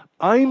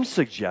 I'm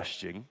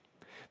suggesting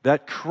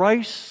that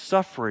Christ's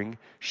suffering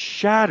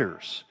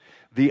shatters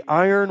the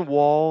iron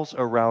walls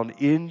around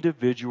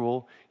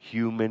individual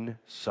human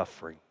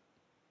suffering.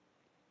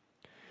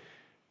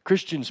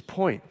 Christian's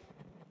point,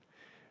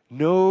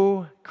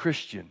 no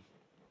Christian,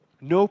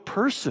 no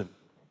person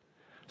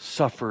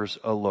suffers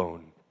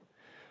alone.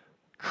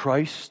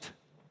 Christ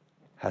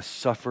has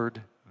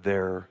suffered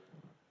there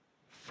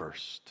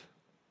first.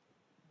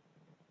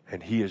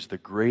 And he is the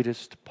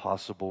greatest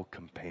possible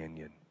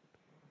companion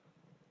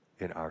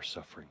in our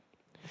suffering.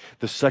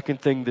 The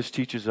second thing this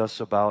teaches us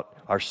about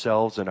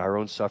ourselves and our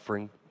own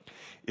suffering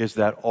is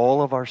that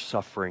all of our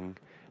suffering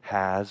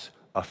has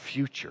a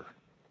future.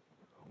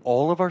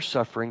 All of our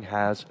suffering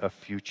has a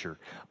future.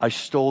 I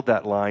stole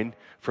that line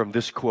from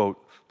this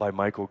quote by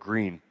Michael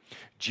Green.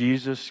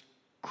 Jesus'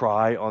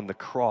 cry on the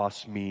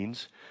cross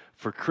means,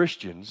 for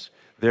Christians,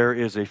 there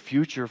is a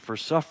future for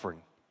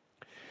suffering.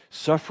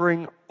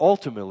 Suffering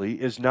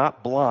ultimately is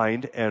not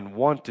blind and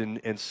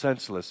wanton and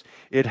senseless.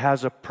 It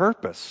has a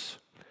purpose.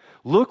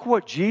 Look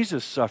what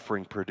Jesus'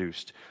 suffering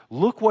produced.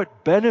 Look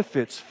what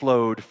benefits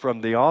flowed from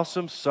the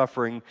awesome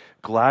suffering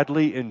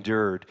gladly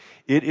endured.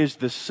 It is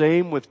the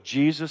same with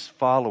Jesus'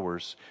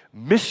 followers.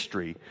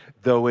 Mystery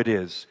though it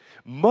is,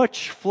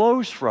 much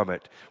flows from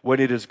it when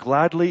it is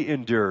gladly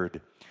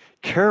endured.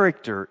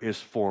 Character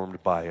is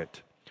formed by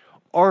it.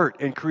 Art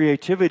and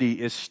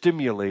creativity is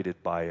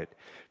stimulated by it.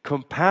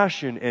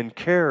 Compassion and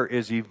care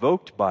is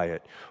evoked by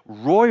it.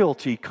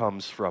 Royalty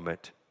comes from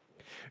it.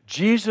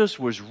 Jesus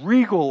was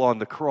regal on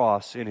the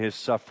cross in his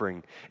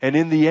suffering. And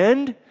in the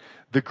end,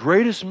 the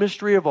greatest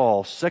mystery of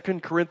all,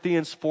 2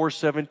 Corinthians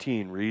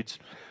 4:17 reads,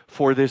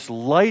 for this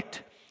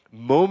light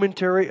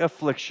momentary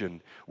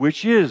affliction,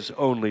 which is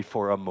only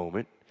for a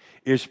moment,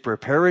 is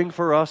preparing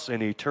for us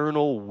an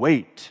eternal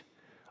weight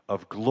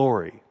of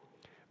glory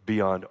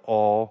beyond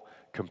all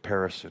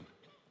comparison.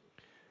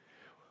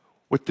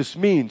 What this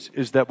means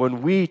is that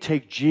when we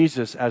take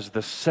Jesus as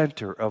the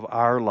center of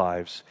our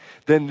lives,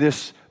 then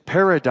this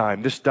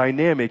paradigm, this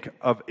dynamic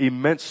of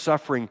immense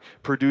suffering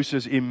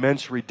produces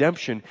immense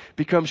redemption,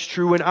 becomes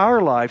true in our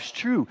lives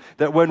too.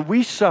 That when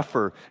we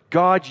suffer,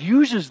 God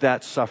uses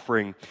that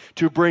suffering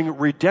to bring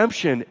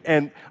redemption,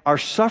 and our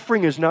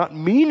suffering is not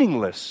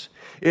meaningless.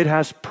 It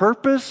has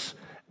purpose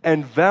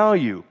and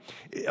value.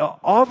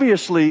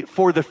 Obviously,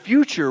 for the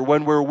future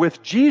when we're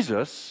with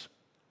Jesus,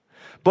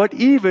 but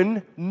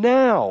even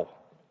now,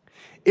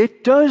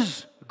 it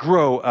does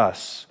grow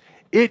us.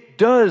 It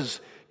does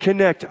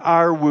connect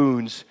our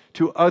wounds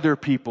to other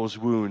people's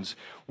wounds.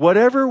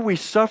 Whatever we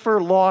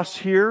suffer loss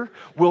here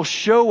will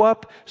show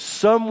up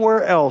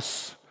somewhere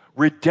else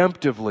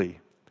redemptively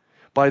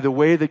by the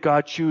way that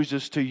God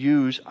chooses to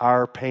use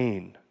our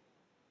pain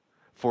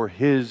for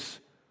His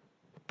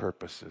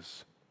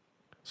purposes.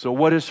 So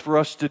what is for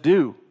us to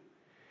do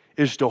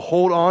is to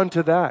hold on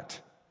to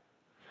that.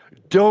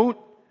 Don't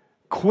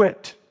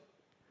quit.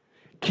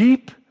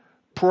 Keep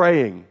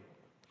praying.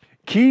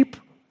 Keep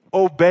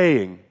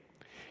obeying.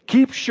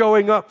 Keep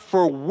showing up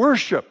for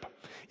worship,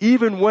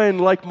 even when,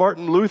 like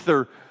Martin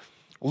Luther,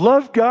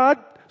 love God,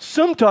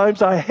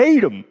 sometimes I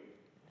hate Him.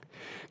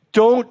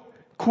 Don't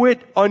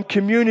quit on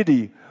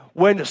community.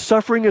 When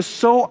suffering is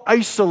so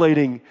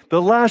isolating,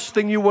 the last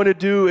thing you want to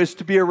do is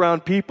to be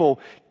around people.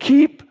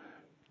 Keep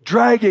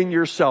dragging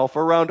yourself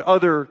around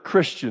other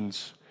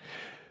Christians.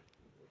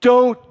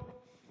 Don't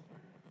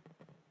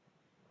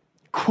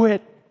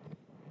quit.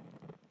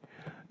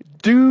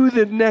 Do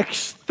the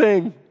next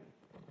thing.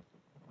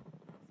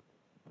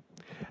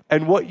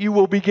 And what you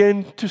will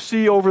begin to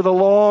see over the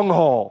long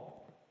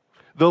haul,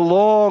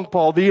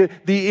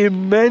 the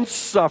immense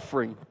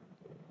suffering,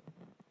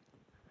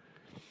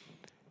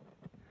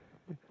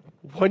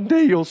 one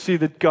day you'll see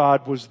that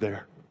God was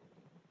there,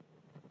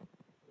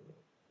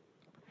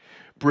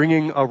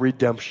 bringing a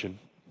redemption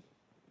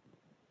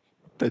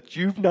that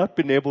you've not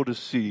been able to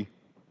see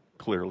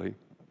clearly,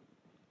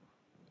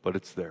 but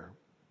it's there.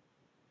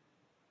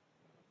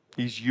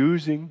 He's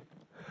using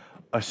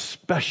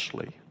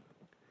especially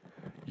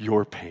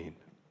your pain.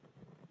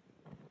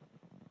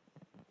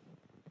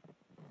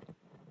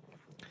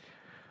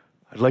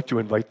 I'd like to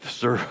invite the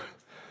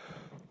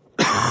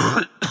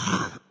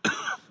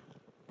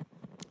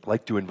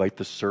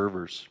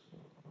servers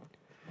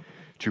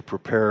to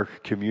prepare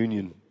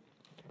communion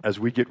as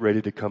we get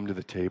ready to come to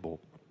the table.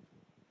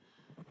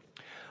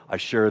 I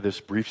share this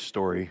brief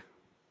story,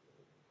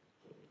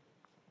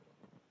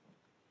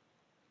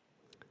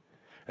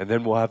 and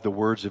then we'll have the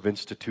words of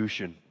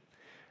institution.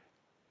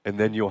 And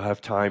then you'll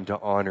have time to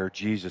honor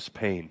Jesus'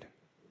 pain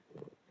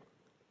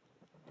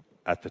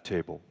at the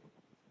table.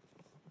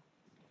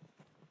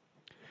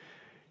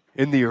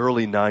 In the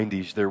early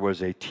 90s, there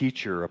was a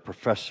teacher, a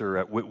professor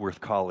at Whitworth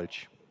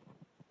College.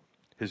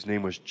 His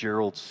name was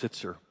Gerald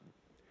Sitzer.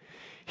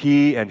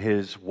 He and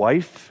his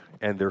wife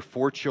and their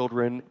 4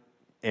 children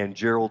and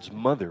Gerald's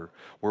mother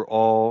were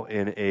all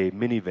in a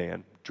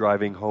minivan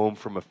driving home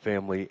from a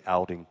family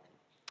outing.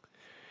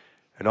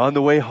 And on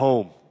the way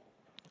home,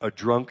 a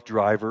drunk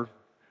driver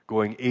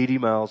going 80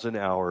 miles an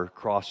hour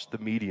crossed the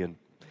median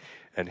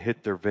and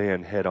hit their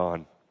van head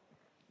on.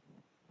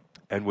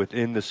 And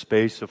within the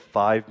space of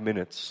 5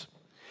 minutes,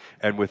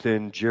 and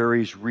within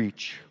Jerry's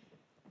reach,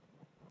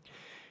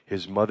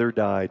 his mother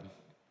died,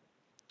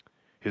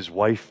 his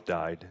wife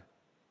died,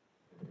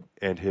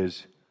 and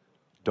his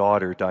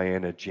daughter,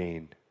 Diana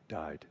Jane,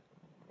 died.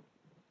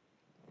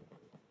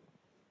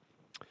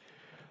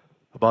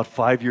 About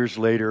 5 years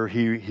later,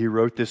 he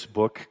wrote this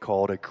book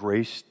called A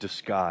Grace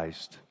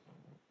Disguised.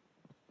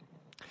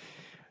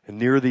 And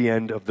near the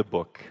end of the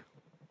book,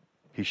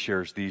 he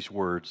shares these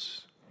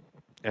words,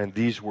 and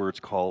these words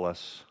call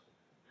us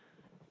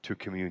to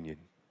communion.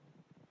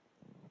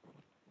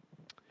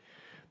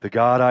 The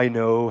God I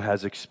know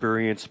has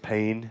experienced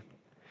pain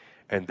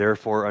and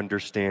therefore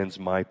understands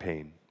my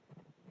pain.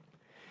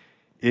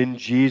 In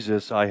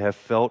Jesus, I have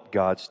felt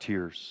God's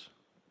tears,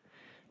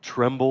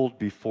 trembled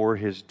before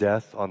His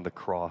death on the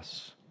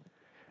cross,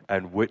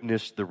 and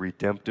witnessed the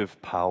redemptive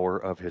power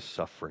of His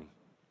suffering.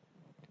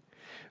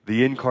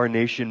 The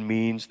incarnation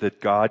means that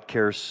God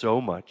cares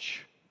so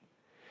much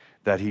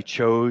that He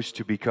chose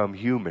to become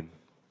human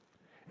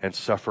and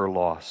suffer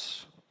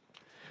loss,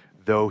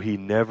 though He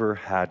never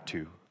had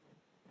to.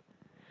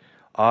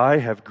 I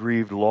have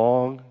grieved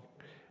long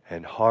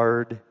and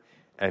hard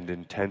and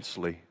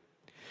intensely,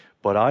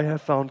 but I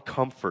have found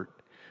comfort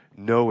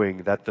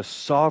knowing that the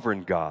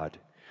sovereign God,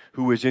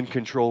 who is in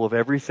control of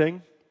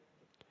everything,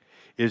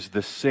 is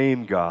the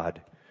same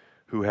God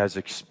who has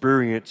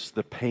experienced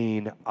the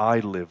pain I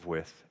live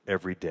with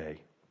every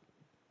day.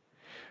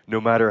 No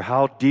matter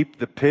how deep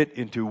the pit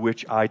into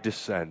which I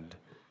descend,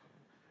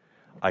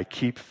 I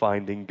keep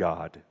finding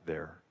God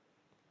there.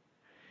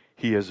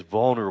 He is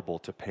vulnerable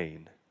to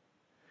pain,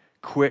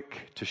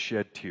 quick to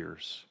shed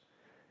tears,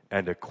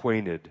 and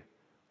acquainted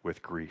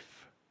with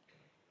grief.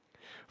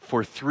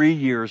 For 3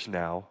 years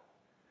now,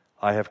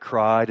 I have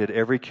cried at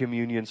every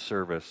communion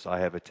service I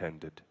have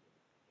attended.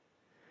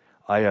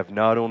 I have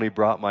not only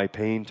brought my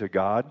pain to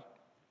God,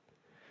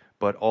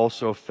 but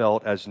also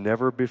felt as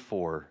never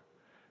before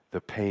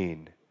the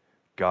pain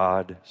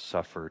God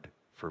suffered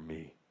for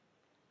me.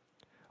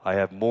 I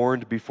have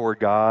mourned before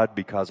God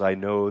because I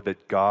know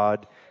that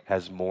God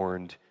has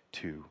mourned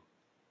too.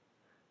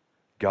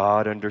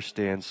 God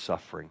understands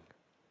suffering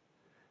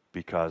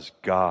because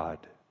God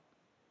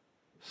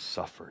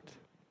suffered.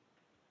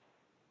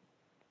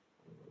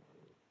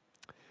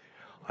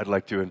 I'd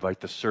like to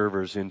invite the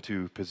servers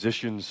into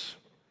positions.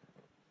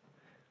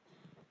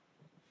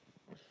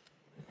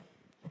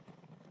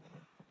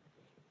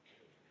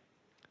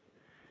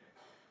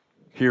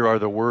 Here are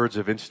the words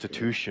of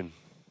institution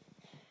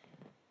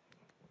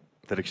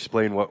that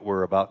explain what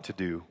we're about to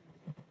do.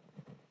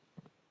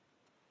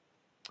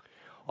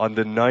 On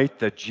the night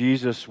that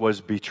Jesus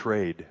was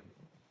betrayed,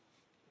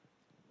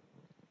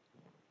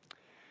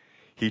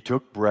 he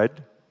took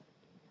bread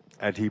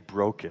and he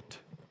broke it.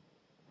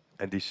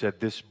 And he said,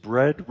 "This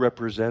bread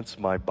represents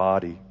my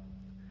body,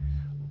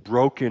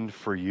 broken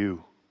for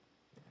you.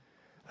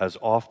 As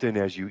often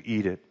as you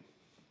eat it,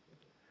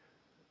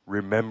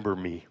 remember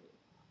me."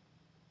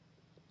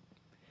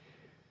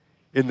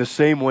 In the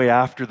same way,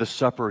 after the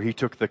supper, he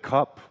took the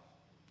cup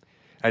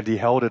and he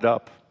held it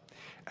up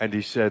and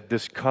he said,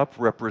 "This cup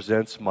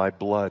represents my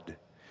blood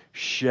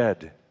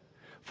shed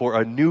for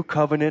a new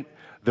covenant,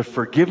 the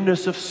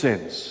forgiveness of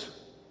sins.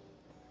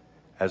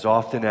 As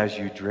often as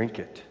you drink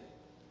it,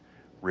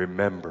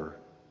 remember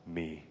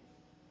me."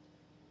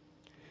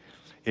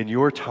 In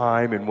your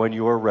time and when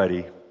you are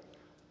ready,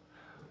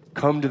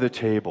 come to the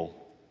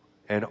table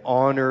and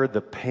honor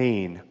the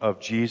pain of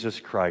Jesus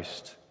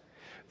Christ,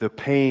 the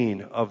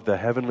pain of the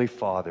Heavenly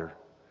Father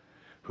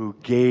who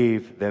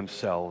gave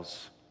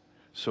themselves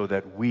so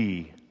that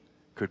we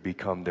could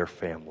become their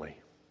family.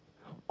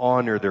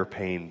 Honor their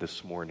pain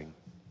this morning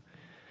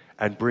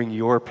and bring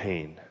your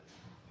pain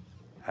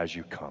as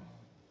you come.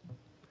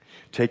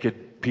 Take a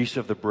piece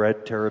of the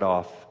bread, tear it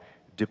off,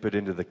 dip it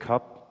into the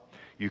cup.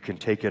 You can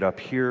take it up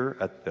here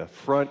at the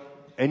front,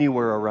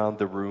 anywhere around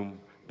the room,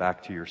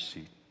 back to your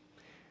seat.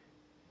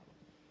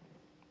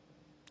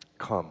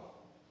 Come,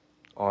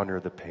 honor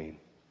the pain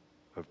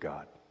of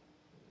God.